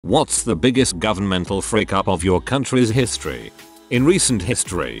What's the biggest governmental freak-up of your country's history? In recent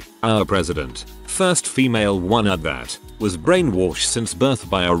history, our president, first female one at that, was brainwashed since birth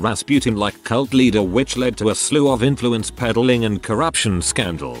by a Rasputin-like cult leader, which led to a slew of influence peddling and corruption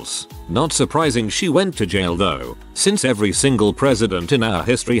scandals. Not surprising she went to jail though, since every single president in our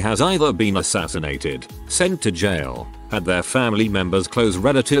history has either been assassinated, sent to jail, had their family members, close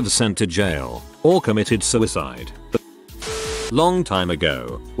relatives sent to jail, or committed suicide. Long time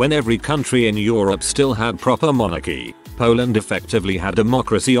ago, when every country in Europe still had proper monarchy, Poland effectively had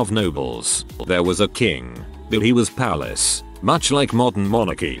democracy of nobles. There was a king, but he was powerless, much like modern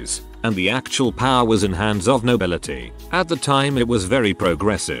monarchies, and the actual power was in hands of nobility. At the time it was very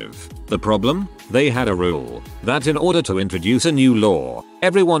progressive. The problem? They had a rule that in order to introduce a new law,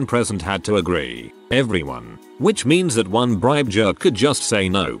 everyone present had to agree. Everyone. Which means that one bribe jerk could just say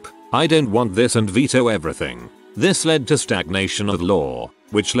nope, I don't want this, and veto everything. This led to stagnation of law,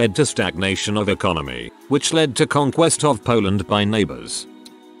 which led to stagnation of economy, which led to conquest of Poland by neighbors.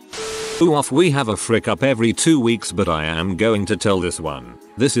 Oof, we have a frick up every 2 weeks, but I am going to tell this one.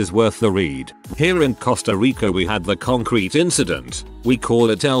 This is worth the read. Here in Costa Rica we had the concrete incident. We call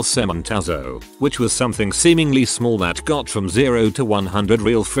it El Cementezo, which was something seemingly small that got from 0 to 100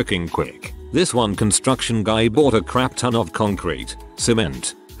 real freaking quick. This one construction guy bought a crap ton of concrete,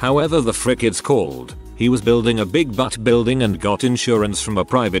 cement, however the frick it's called. He was building a big butt building and got insurance from a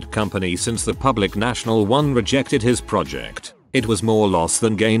private company since the public national one rejected his project. It was more loss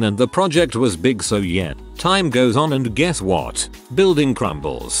than gain and the project was big, so yeah. Time goes on and guess what? Building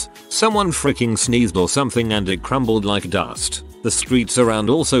crumbles. Someone freaking sneezed or something and it crumbled like dust. The streets around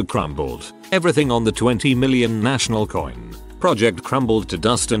also crumbled. Everything on the 20 million national coin. Project crumbled to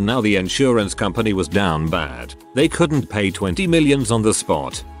dust and now the insurance company was down bad. They couldn't pay 20 millions on the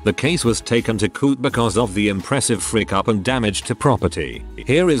spot. The case was taken to court because of the impressive freak up and damage to property.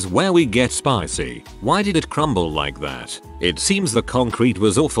 Here is where we get spicy. Why did it crumble like that? It seems the concrete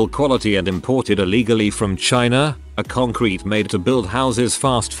was awful quality and imported illegally from China, a concrete made to build houses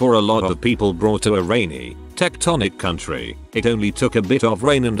fast for a lot of people brought to a rainy, tectonic country. It only took a bit of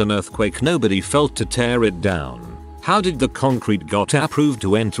rain and an earthquake nobody felt to tear it down. How did the concrete got approved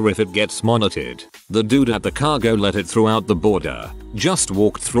to enter if it gets monitored? The dude at the cargo let it throughout the border, just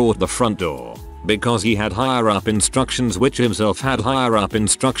walked through the front door. Because he had higher up instructions, which himself had higher up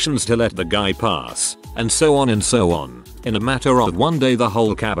instructions to let the guy pass, and so on and so on. In a matter of one day the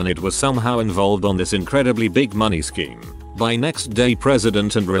whole cabinet was somehow involved on this incredibly big money scheme. By next day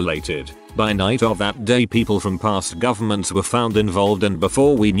president and related. By night of that day people from past governments were found involved, and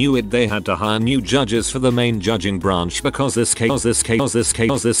before we knew it they had to hire new judges for the main judging branch because the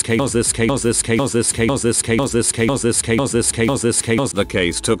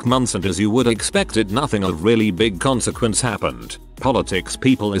case took months, and as you would expect it, nothing of really big consequence happened. Politics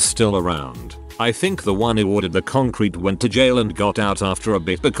people is still around. I think the one who ordered the concrete went to jail and got out after a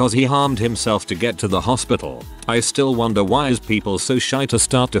bit because he harmed himself to get to the hospital. I still wonder why is people so shy to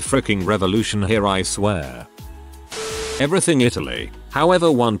start a freaking revolution here, I swear. Everything Italy.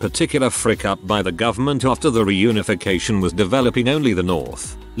 However, one particular frick up by the government after the reunification was developing only the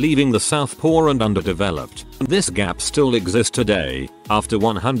north, leaving the south poor and underdeveloped. This gap still exists today, after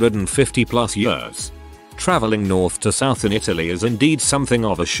 150 plus years. Traveling north to south in Italy is indeed something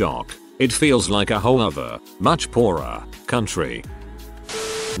of a shock. It feels like a whole other, much poorer, country.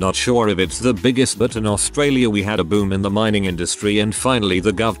 Not sure if it's the biggest, but in Australia we had a boom in the mining industry and finally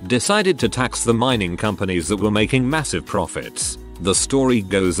the gov decided to tax the mining companies that were making massive profits. The story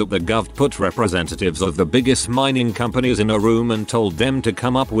goes that the gov put representatives of the biggest mining companies in a room and told them to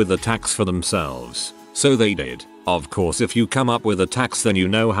come up with a tax for themselves. So they did. Of course, if you come up with a tax then you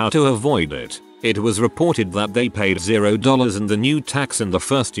know how to avoid it. It was reported that they paid $0 in the new tax in the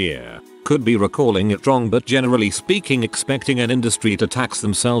first year. Could be recalling it wrong, but generally speaking, expecting an industry to tax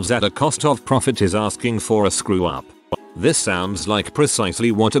themselves at a cost of profit is asking for a screw up. This sounds like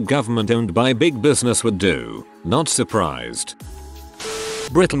precisely what a government owned by big business would do. Not surprised.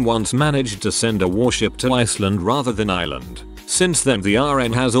 Britain once managed to send a warship to Iceland rather than Ireland. Since then the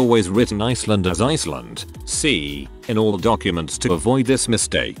RN has always written Iceland as Iceland, see, in all documents to avoid this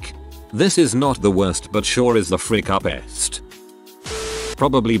mistake. This is not the worst, but sure is the frick up-est.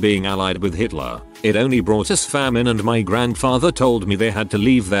 Probably being allied with Hitler, it only brought us famine, and my grandfather told me they had to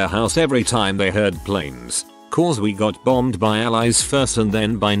leave their house every time they heard planes. Cause we got bombed by allies first and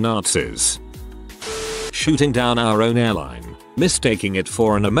then by Nazis. Shooting down our own airline, mistaking it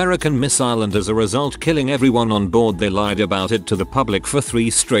for an American missile, and as a result killing everyone on board. They lied about it to the public for 3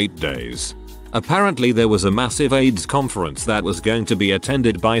 straight days. Apparently there was a massive AIDS conference that was going to be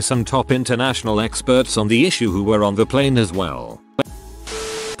attended by some top international experts on the issue who were on the plane as well.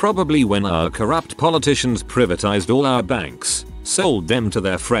 Probably when our corrupt politicians privatized all our banks, sold them to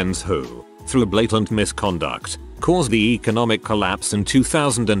their friends who, through blatant misconduct, caused the economic collapse in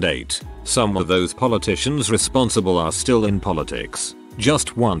 2008. Some of those politicians responsible are still in politics.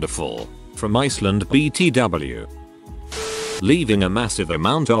 Just wonderful. From Iceland BTW. Leaving a massive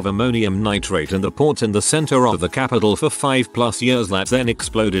amount of ammonium nitrate in the port in the center of the capital for 5+ years that then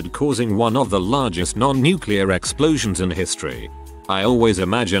exploded, causing one of the largest non-nuclear explosions in history. I always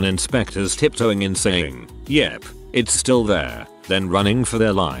imagine inspectors tiptoeing in saying, "Yep, it's still there," then running for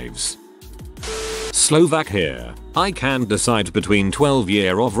their lives. Slovak here. I can't decide between 12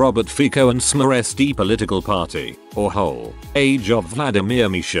 years of Robert Fico and Smeresti political party, or whole age of Vladimir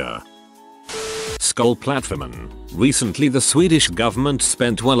Misha. Skull Platformen. Recently the Swedish government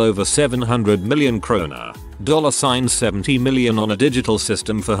spent well over 700 million krona, $70 million on a digital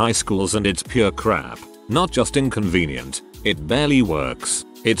system for high schools, and it's pure crap. Not just inconvenient, it barely works.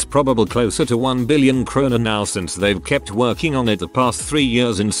 It's probably closer to 1 billion krona now since they've kept working on it the past 3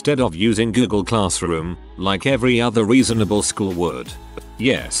 years instead of using Google Classroom, like every other reasonable school would.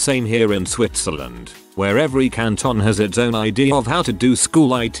 Yes, same here in Switzerland, where every canton has its own idea of how to do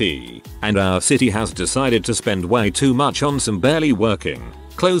school IT, and our city has decided to spend way too much on some barely working,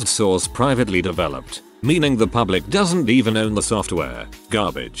 closed source privately developed, meaning the public doesn't even own the software.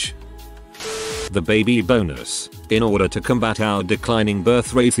 Garbage. The baby bonus. In order to combat our declining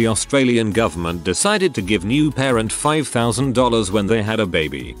birth rate, the Australian government decided to give new parent $5,000 when they had a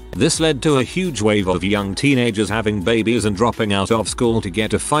baby. This led to a huge wave of young teenagers having babies and dropping out of school to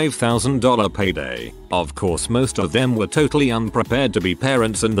get a $5,000 payday. Of course, most of them were totally unprepared to be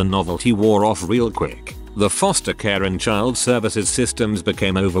parents, and the novelty wore off real quick. The foster care and child services systems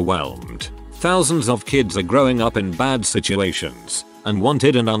became overwhelmed. Thousands of kids are growing up in bad situations,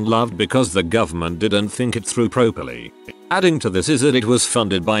 unwanted and unloved because the government didn't think it through properly. Adding to this is that it was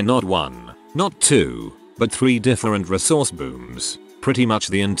funded by not one, not two, but 3 different resource booms. Pretty much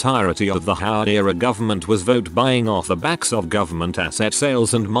the entirety of the Howard-era government was vote buying off the backs of government asset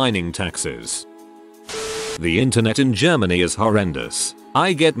sales and mining taxes. The internet in Germany is horrendous.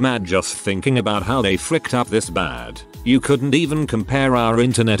 I get mad just thinking about how they fricked up this bad. You couldn't even compare our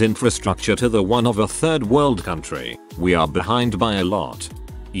internet infrastructure to the one of a third world country. We are behind by a lot.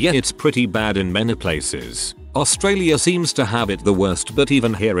 Yeah, it's pretty bad in many places. Australia seems to have it the worst, but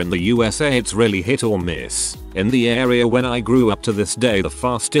even here in the USA it's really hit or miss. In the area when I grew up to this day, the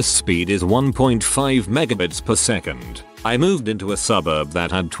fastest speed is 1.5 megabits per second. I moved into a suburb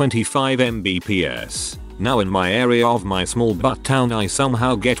that had 25 Mbps. Now in my area of my small butt town I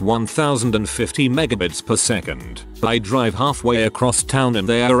somehow get 1050 megabits per second. I drive halfway across town and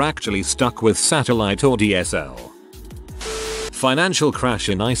they are actually stuck with satellite or DSL. Financial crash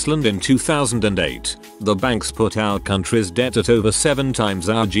in Iceland in 2008. The banks put our country's debt at over 7 times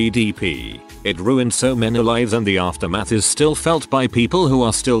our GDP. It ruined so many lives, and the aftermath is still felt by people who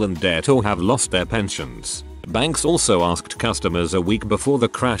are still in debt or have lost their pensions. Banks also asked customers a week before the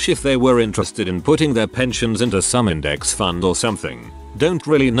crash if they were interested in putting their pensions into some index fund or something. Don't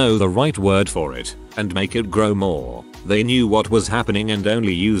really know the right word for it, and make it grow more. They knew what was happening and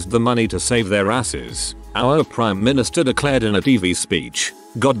only used the money to save their asses. Our Prime Minister declared in a TV speech,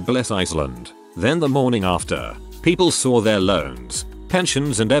 "God bless Iceland." Then the morning after, people saw their loans,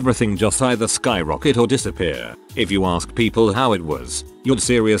 pensions and everything just either skyrocket or disappear. If you ask people how it was, you'd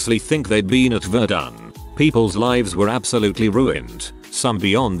seriously think they'd been at Verdun. People's lives were absolutely ruined, some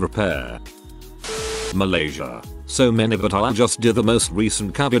beyond repair. Malaysia. So many, but I'll just do the most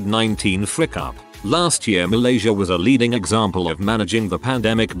recent COVID-19 frick up. Last year Malaysia was a leading example of managing the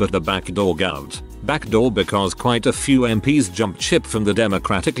pandemic, but the backdoor gov. Backdoor because quite a few MPs jumped ship from the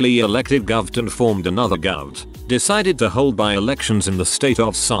democratically elected gov and formed another gov. Decided to hold by-elections in the state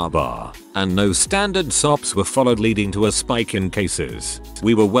of Sabah, and no standard SOPs were followed, leading to a spike in cases.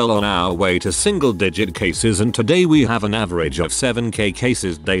 We were well on our way to single-digit cases, and today we have an average of 7k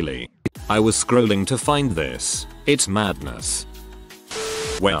cases daily. I was scrolling to find this. It's madness.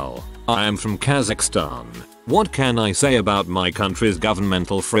 Well, I am from Kazakhstan. What can I say about my country's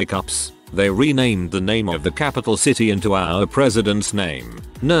governmental freak-ups? They renamed the name of the capital city into our president's name,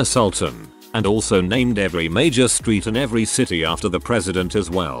 Nur Sultan, and also named every major street in every city after the president as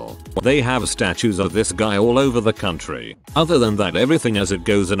well. They have statues of this guy all over the country. Other than that, everything as it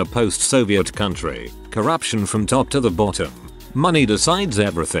goes in a post-Soviet country. Corruption from top to the bottom. Money decides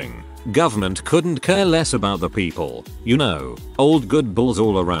everything. Government couldn't care less about the people. You know, old good bulls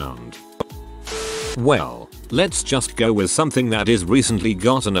all around. Well, Let's just go with something that is recently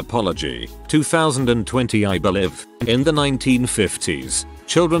got an apology. 2020 I believe. In the 1950s,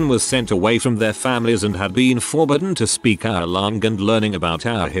 children were sent away from their families and had been forbidden to speak our language and learning about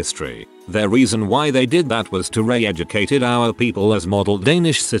our history. Their reason why they did that was to re-educate our people as model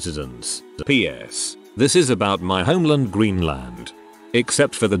Danish citizens. P.S. This is about my homeland Greenland.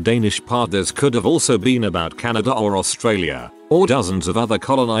 Except for the Danish part, this could have also been about Canada or Australia, or dozens of other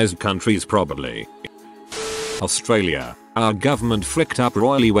colonized countries probably. Australia. Our government fricked up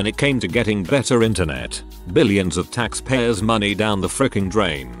royally when it came to getting better internet. Billions of taxpayers' money down the fricking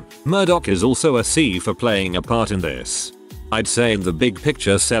drain. Murdoch is also a C for playing a part in this. I'd say in the big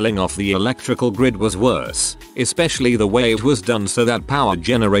picture selling off the electrical grid was worse, especially the way it was done so that power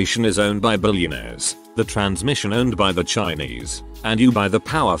generation is owned by billionaires, the transmission owned by the Chinese, and you buy the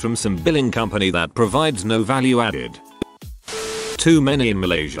power from some billing company that provides no value added. Too many in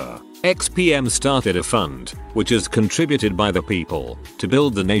Malaysia. XPM started a fund, which is contributed by the people, to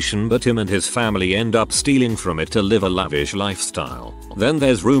build the nation, but him and his family end up stealing from it to live a lavish lifestyle. Then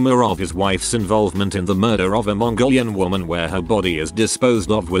there's rumor of his wife's involvement in the murder of a Mongolian woman where her body is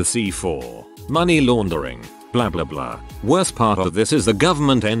disposed of with C4. Money laundering. Blah blah blah. Worst part of this is the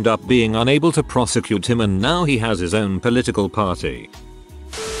government end up being unable to prosecute him and now he has his own political party.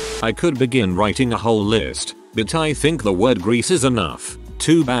 I could begin writing a whole list, but I think the word Greece is enough.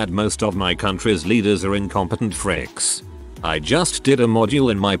 Too bad most of my country's leaders are incompetent fricks. I just did a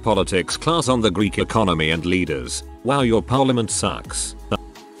module in my politics class on the Greek economy and leaders. Wow, your parliament sucks.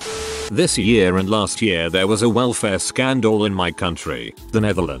 This year and last year there was a welfare scandal in my country, the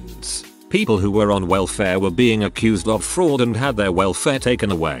Netherlands. People who were on welfare were being accused of fraud and had their welfare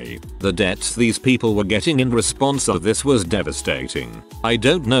taken away. The debts these people were getting in response of this was devastating. I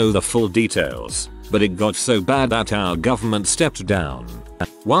don't know the full details, but it got so bad that our government stepped down.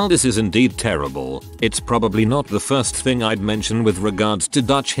 While this is indeed terrible, it's probably not the first thing I'd mention with regards to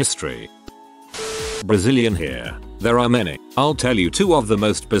Dutch history. Brazilian here. There are many. I'll tell you two of the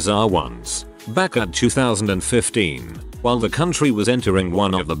most bizarre ones. Back at 2015, while the country was entering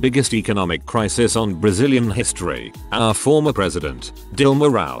one of the biggest economic crises on Brazilian history, our former president, Dilma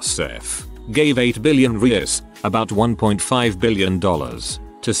Rousseff, gave 8 billion reais, about $1.5 billion,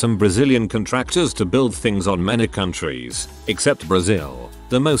 to some Brazilian contractors to build things on many countries, except Brazil.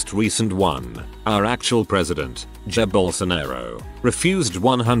 The most recent one, our actual president, Jair Bolsonaro, refused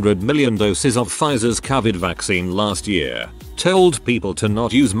 100 million doses of Pfizer's COVID vaccine last year, told people to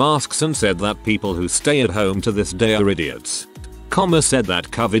not use masks and said that people who stay at home to this day are idiots. Said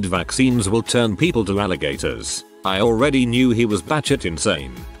that COVID vaccines will turn people to alligators. I already knew he was batshit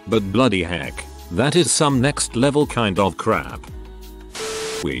insane, but bloody heck, that is some next level kind of crap.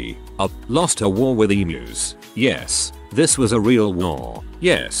 We lost a war with emus. Yes, this was a real war.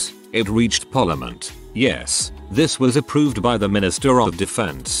 Yes, it reached Parliament. Yes, this was approved by the Minister of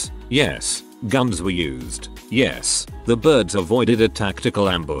Defense. Yes, guns were used. Yes, the birds avoided a tactical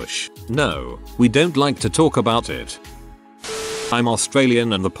ambush. No, we don't like to talk about it. I'm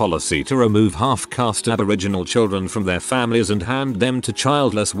Australian and the policy to remove half-caste Aboriginal children from their families and hand them to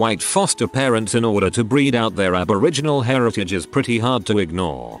childless white foster parents in order to breed out their Aboriginal heritage is pretty hard to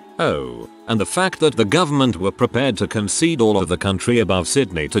ignore. Oh, and the fact that the government were prepared to concede all of the country above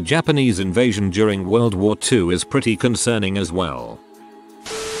Sydney to Japanese invasion during World War II is pretty concerning as well.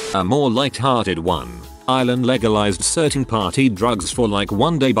 A more light-hearted one. Ireland legalized certain party drugs for like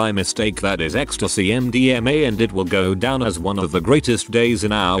one day by mistake, that is ecstasy MDMA, and it will go down as one of the greatest days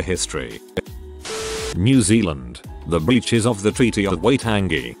in our history. New Zealand. The breaches of the Treaty of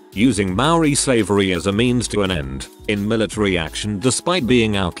Waitangi, using Maori slavery as a means to an end, in military action despite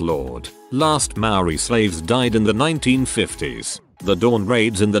being outlawed. Last Maori slaves died in the 1950s. The dawn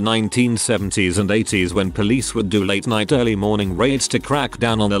raids in the 1970s and 80s when police would do late night early morning raids to crack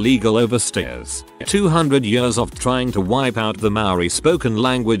down on illegal overstayers. 200 years of trying to wipe out the Maori spoken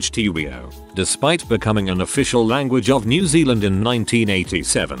language te reo. Despite becoming an official language of New Zealand in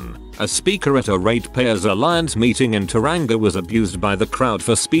 1987, a speaker at a Ratepayers Alliance meeting in Tauranga was abused by the crowd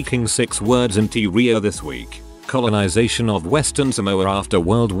for speaking 6 words in te reo this week. Colonization of Western Samoa after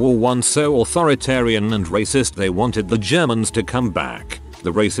World War I, so authoritarian and racist they wanted the Germans to come back.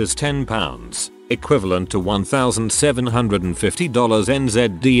 The race is £10, equivalent to $1,750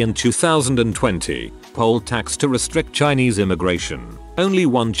 NZD in 2020. Poll tax to restrict Chinese immigration. Only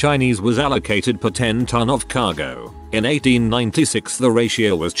one Chinese was allocated per 10 ton of cargo. In 1896 the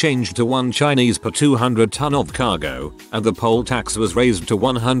ratio was changed to 1 Chinese per 200 ton of cargo, and the poll tax was raised to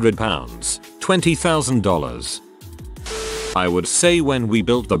 £100, $20,000. I would say when we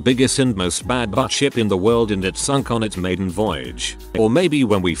built the biggest and most bad butt ship in the world and it sunk on its maiden voyage. Or maybe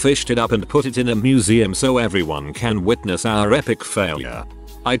when we fished it up and put it in a museum so everyone can witness our epic failure.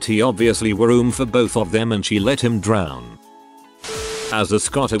 IT obviously were room for both of them and she let him drown. As a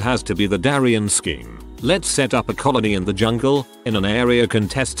Scot, it has to be the Darien scheme. Let's set up a colony in the jungle, in an area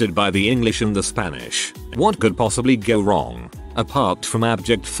contested by the English and the Spanish. What could possibly go wrong? Apart from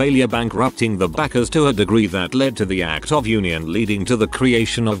abject failure bankrupting the backers to a degree that led to the Act of Union leading to the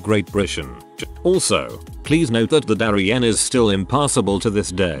creation of Great Britain. Also, please note that the Darien is still impassable to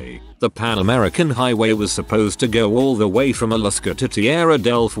this day. The Pan American Highway was supposed to go all the way from Alaska to Tierra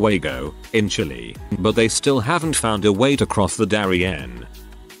del Fuego, in Chile, but they still haven't found a way to cross the Darien.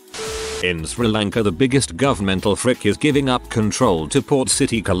 In Sri Lanka, the biggest governmental frick is giving up control to Port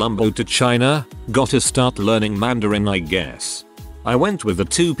City Colombo to China. Gotta start learning Mandarin, I guess. I went with the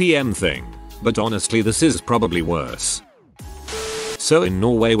 2 PM thing, but honestly this is probably worse. So in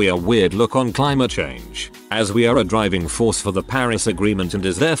Norway we are weird look on climate change, as we are a driving force for the Paris Agreement and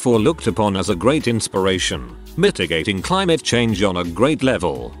is therefore looked upon as a great inspiration, mitigating climate change on a great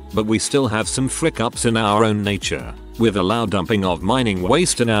level, but we still have some frick-ups in our own nature. With allowed dumping of mining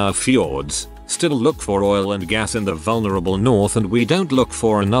waste in our fjords, still look for oil and gas in the vulnerable north, and we don't look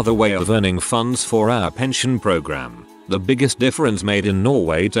for another way of earning funds for our pension program. The biggest difference made in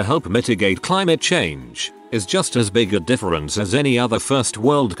Norway to help mitigate climate change is just as big a difference as any other first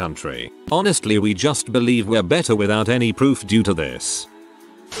world country. Honestly, we just believe we're better without any proof due to this.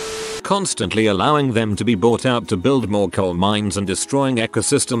 Constantly allowing them to be bought out to build more coal mines and destroying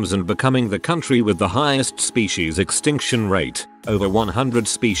ecosystems and becoming the country with the highest species extinction rate, over 100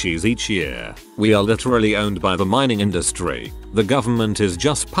 species each year. We are literally owned by the mining industry. The government is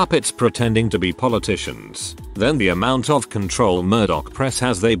just puppets pretending to be politicians. Then the amount of control Murdoch press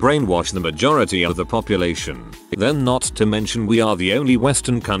has, they brainwash the majority of the population. Then not to mention we are the only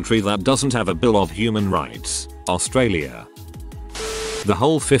Western country that doesn't have a Bill of Human Rights. Australia. The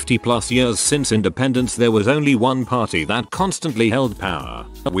whole 50+ years since independence there was only one party that constantly held power.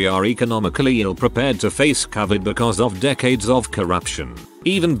 We are economically ill-prepared to face COVID because of decades of corruption.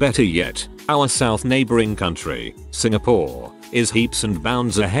 Even better yet, our south neighboring country, Singapore, is heaps and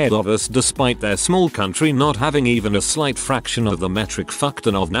bounds ahead of us despite their small country not having even a slight fraction of the metric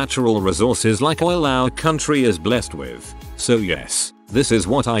fuckton of natural resources like oil our country is blessed with. So yes, this is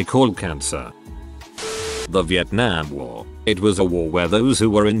what I call cancer. The Vietnam War. It was a war where those who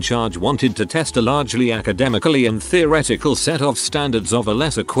were in charge wanted to test a largely academically and theoretical set of standards of a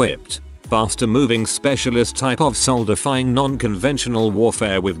less equipped, faster moving specialist type of soul-defying non-conventional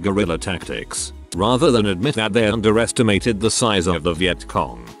warfare with guerrilla tactics. Rather than admit that they underestimated the size of the Viet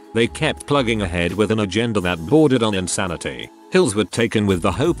Cong, they kept plugging ahead with an agenda that bordered on insanity. Hills were taken with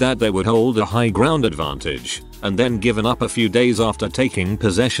the hope that they would hold a high ground advantage, and then given up a few days after taking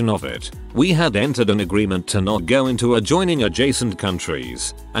possession of it. We had entered an agreement to not go into adjoining adjacent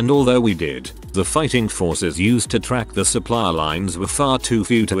countries, and although we did, the fighting forces used to track the supply lines were far too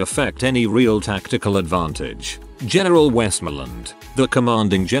few to affect any real tactical advantage. General Westmoreland, the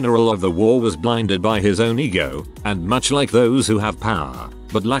commanding general of the war, was blinded by his own ego, and much like those who have power,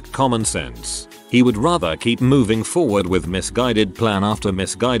 but lack common sense, he would rather keep moving forward with misguided plan after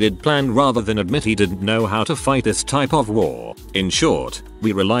misguided plan rather than admit he didn't know how to fight this type of war. In short,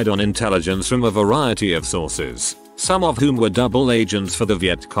 we relied on intelligence from a variety of sources, some of whom were double agents for the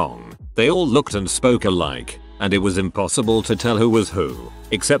Viet Cong. They all looked and spoke alike, and it was impossible to tell who was who,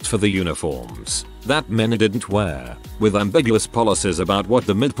 except for the uniforms that men didn't wear, with ambiguous policies about what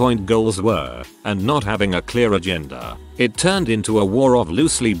the midpoint goals were, and not having a clear agenda. It turned into a war of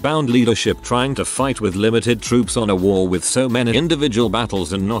loosely bound leadership trying to fight with limited troops on a war with so many individual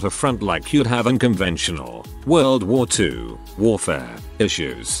battles and not a front like you'd have in conventional World War II warfare.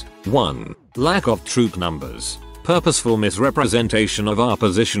 Issues. 1. Lack of troop numbers. Purposeful misrepresentation of our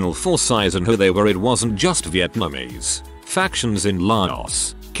positional force size and who they were. It wasn't just Vietnamese. Factions in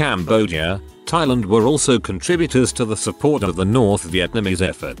Laos, Cambodia, Thailand were also contributors to the support of the North Vietnamese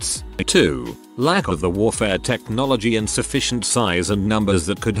efforts. 2. Lack of the warfare technology and sufficient size and numbers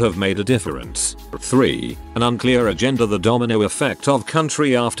that could have made a difference. 3. An unclear agenda, the domino effect of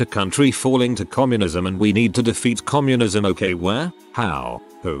country after country falling to communism, and we need to defeat communism. Okay, where? How?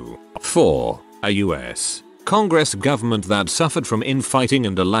 Who? 4. A US Congress government that suffered from infighting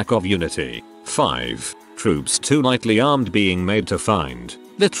and a lack of unity. 5. Troops too lightly armed being made to find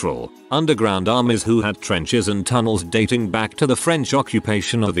literal underground armies who had trenches and tunnels dating back to the French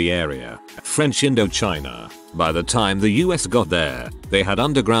occupation of the area. French Indochina. By the time the US got there, they had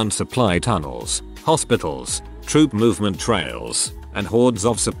underground supply tunnels, hospitals, troop movement trails, and hordes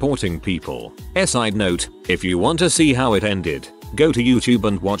of supporting people. Side note, if you want to see how it ended, go to YouTube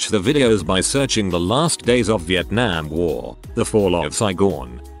and watch the videos by searching the last days of Vietnam War, the fall of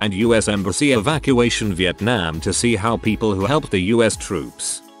Saigon, and US Embassy evacuation Vietnam to see how people who helped the US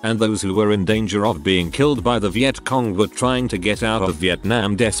troops and those who were in danger of being killed by the Viet Cong were trying to get out of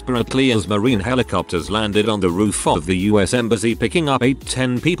Vietnam desperately as Marine helicopters landed on the roof of the US Embassy picking up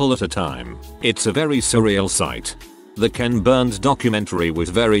 8-10 people at a time. It's a very surreal sight. The Ken Burns documentary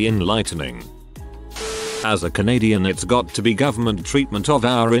was very enlightening. As a Canadian, it's got to be government treatment of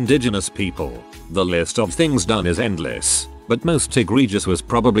our indigenous people. The list of things done is endless, but most egregious was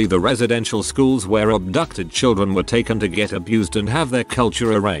probably the residential schools where abducted children were taken to get abused and have their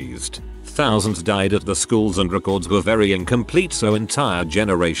culture erased. Thousands died at the schools and records were very incomplete, so entire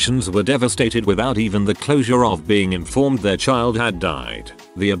generations were devastated without even the closure of being informed their child had died.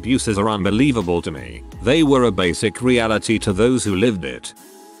 The abuses are unbelievable to me. They were a basic reality to those who lived it.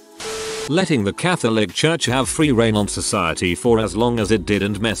 Letting the Catholic Church have free reign on society for as long as it did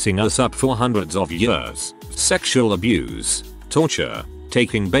and messing us up for hundreds of years. Sexual abuse, torture,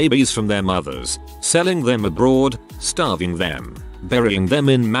 taking babies from their mothers, selling them abroad, starving them, burying them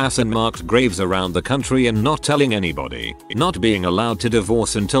in mass unmarked graves around the country and not telling anybody, not being allowed to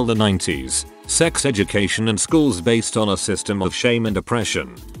divorce until the 90s, sex education in schools based on a system of shame and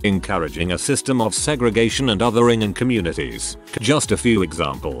oppression, encouraging a system of segregation and othering in communities. Just a few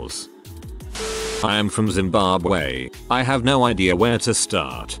examples. I am from Zimbabwe. I have no idea where to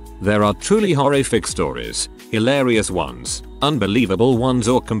start. There are truly horrific stories, hilarious ones, unbelievable ones,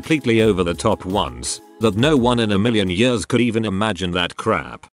 or completely over the top ones that no one in a million years could even imagine that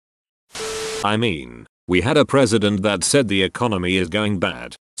crap. I mean, we had a president that said the economy is going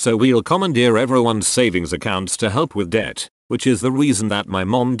bad, so we'll commandeer everyone's savings accounts to help with debt, which is the reason that my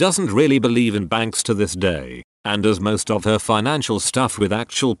mom doesn't really believe in banks to this day, and does most of her financial stuff with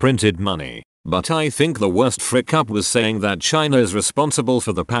actual printed money. But I think the worst frick up was saying that China is responsible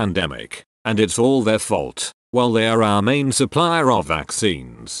for the pandemic, and it's all their fault, while they are our main supplier of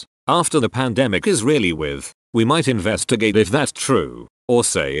vaccines. After the pandemic is really with, we might investigate if that's true, or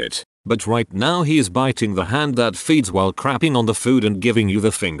say it, but right now he's biting the hand that feeds while crapping on the food and giving you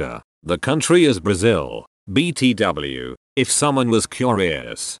the finger. The country is Brazil. BTW, if someone was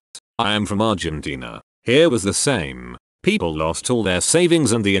curious. I am from Argentina. Here was the same. People lost all their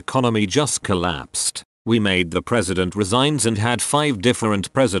savings and the economy just collapsed. We made the president resigns and had 5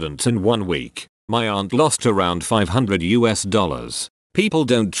 different presidents in 1 week. My aunt lost around $500. People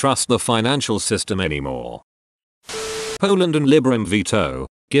don't trust the financial system anymore. Poland and Liberum veto,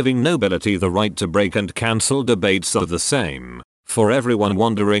 giving nobility the right to break and cancel debates are the same. For everyone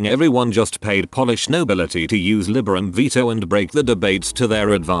wondering, everyone just paid Polish nobility to use Liberum veto and break the debates to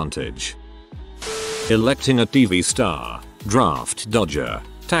their advantage. Electing a TV star, draft dodger,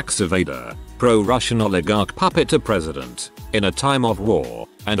 tax evader, pro-Russian oligarch puppet to president, in a time of war,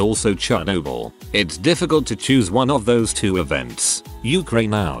 and also Chernobyl. It's difficult to choose one of those two events.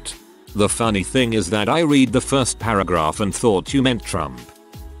 Ukraine out. The funny thing is that I read the first paragraph and thought you meant Trump.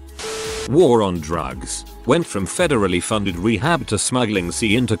 War on drugs. Went from federally funded rehab to smuggling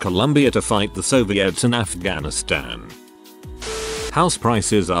sea into Colombia to fight the Soviets in Afghanistan. House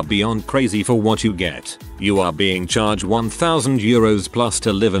prices are beyond crazy for what you get. You are being charged €1,000 plus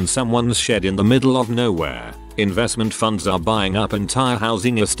to live in someone's shed in the middle of nowhere. Investment funds are buying up entire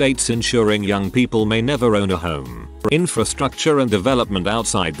housing estates, ensuring young people may never own a home. Infrastructure and development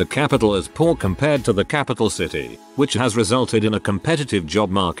outside the capital is poor compared to the capital city, which has resulted in a competitive job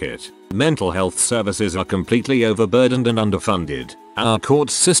market. Mental health services are completely overburdened and underfunded. Our court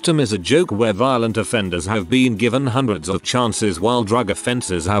system is a joke where violent offenders have been given hundreds of chances while drug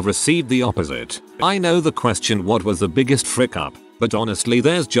offenses have received the opposite. I know the question, what was the biggest frick up? But honestly,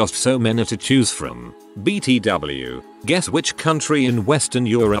 there's just so many to choose from. BTW, guess which country in Western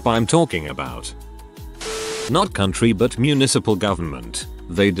Europe I'm talking about? Not country but municipal government.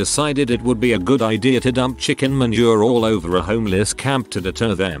 They decided it would be a good idea to dump chicken manure all over a homeless camp to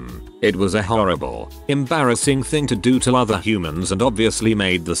deter them. It was a horrible, embarrassing thing to do to other humans and obviously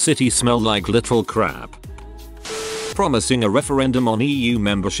made the city smell like literal crap. Promising a referendum on EU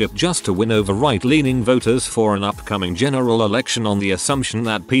membership just to win over right-leaning voters for an upcoming general election on the assumption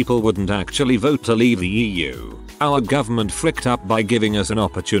that people wouldn't actually vote to leave the EU. Our government fricked up by giving us an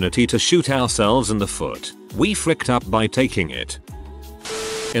opportunity to shoot ourselves in the foot. We fricked up by taking it.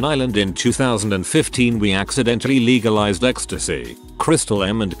 In Ireland in 2015 we accidentally legalized ecstasy, crystal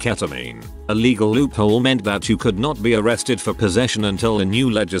M and ketamine. A legal loophole meant that you could not be arrested for possession until a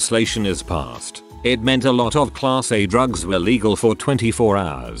new legislation is passed. It meant a lot of Class A drugs were legal for 24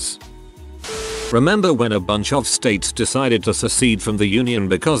 hours. Remember when a bunch of states decided to secede from the Union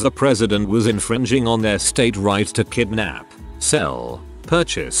because the president was infringing on their state right to kidnap, sell,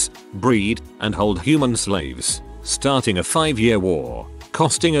 purchase, breed, and hold human slaves, starting a 5-year war,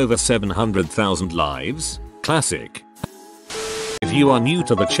 costing over 700,000 lives? Classic. If you are new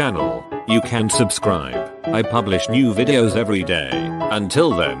to the channel, you can subscribe. I publish new videos every day.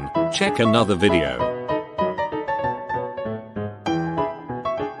 Until then, check another video.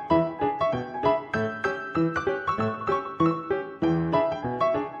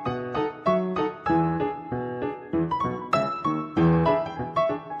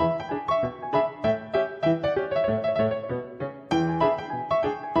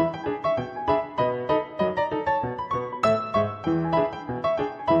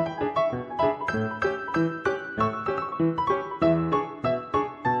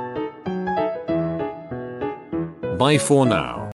 Bye for now.